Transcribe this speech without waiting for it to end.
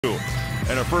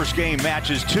And our first game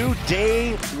matches two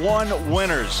day one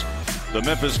winners, the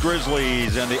Memphis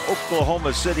Grizzlies and the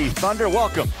Oklahoma City Thunder.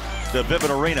 Welcome to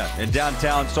Vivint Arena in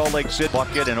downtown Salt Lake City.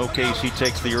 Bucket, and OKC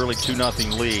takes the early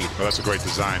 2-0 lead. Well, that's a great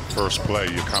design first play.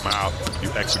 You come out, you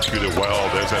execute it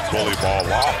well. There's that bully ball.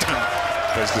 Lofton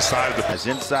has decided to... As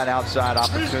inside-outside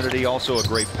opportunity, also a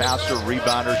great passer,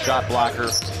 rebounder, shot blocker.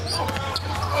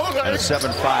 And a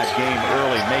 7-5 game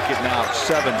early. Make it now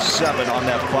 7-7 on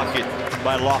that bucket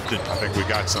by Lofton. I think we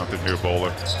got something here, Bowler.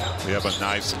 We have a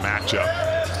nice matchup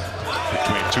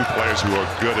between two players who are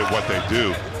good at what they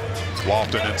do.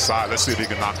 Lofton inside. Let's see if he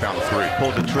can knock down the three.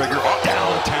 Pulled the trigger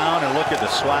downtown, and look at the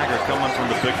swagger coming from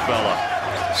the big fella.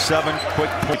 7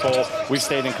 quick people. We've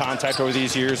stayed in contact over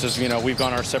these years, as you know, we've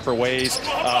gone our separate ways.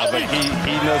 But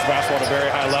he knows basketball at a very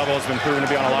high level. Has been proven to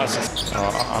be on a lot of...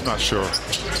 I'm not sure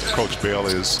Coach Bale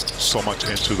is so much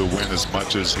into the win as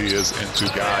much as he is into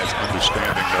guys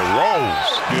understanding their roles.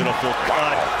 Beautiful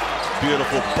cut,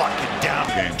 beautiful bucket down.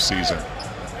 Game season,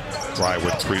 right,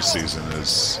 with preseason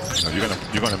is, you know,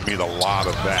 you're gonna meet a lot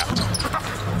of that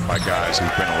by guys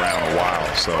who've been around a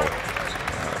while. So,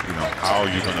 you know, how are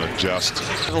you going to adjust?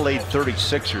 The late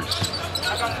 36ers.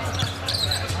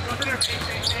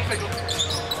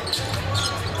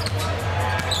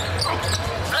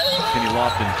 Kenny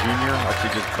Lofton Jr.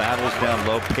 actually just battles down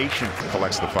low, patient.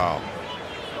 Collects the foul.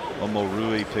 Omo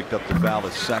Rui picked up the foul,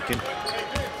 his second.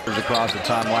 Across the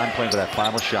timeline, playing for that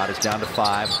final shot. It's down to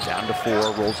 5, down to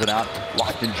 4, rolls it out.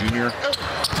 Lofton Jr.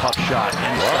 Tough shot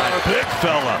inside. Big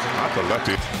fella. Not the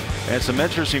lefty. And some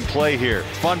interesting play here.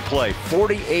 Fun play.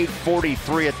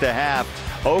 48-43 at the half.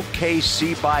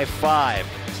 OKC by 5.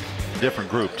 Different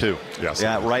group, too. Yes.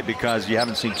 Yeah, right, because you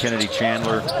haven't seen Kennedy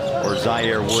Chandler or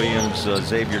Zaire Williams,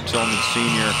 Xavier Tillman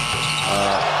Sr.,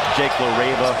 Jake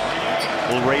LaRavia.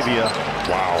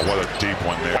 Wow, what a deep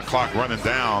one there. Clock running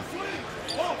down.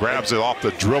 Grabs it off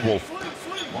the dribble.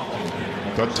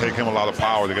 Doesn't take him a lot of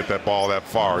power to get that ball that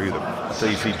far either. Until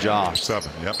you see Josh.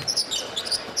 7, yep.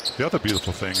 The other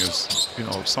beautiful thing is, you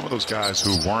know, some of those guys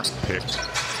who weren't picked,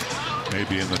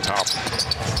 maybe in the top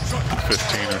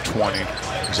 15 or 20.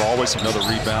 There's always another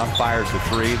rebound, fires the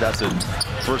 3. That's the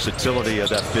versatility of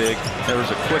that big. There was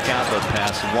a quick outlet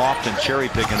pass. Lofton cherry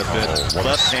picking a bit.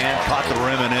 Left hand caught the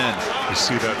rim and in. You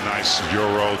see that nice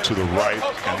euro to the right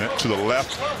and then to the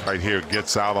left. Right here,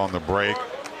 gets out on the break.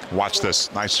 Watch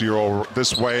this nice euro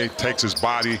this way, takes his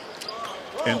body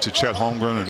into Chet Holmgren.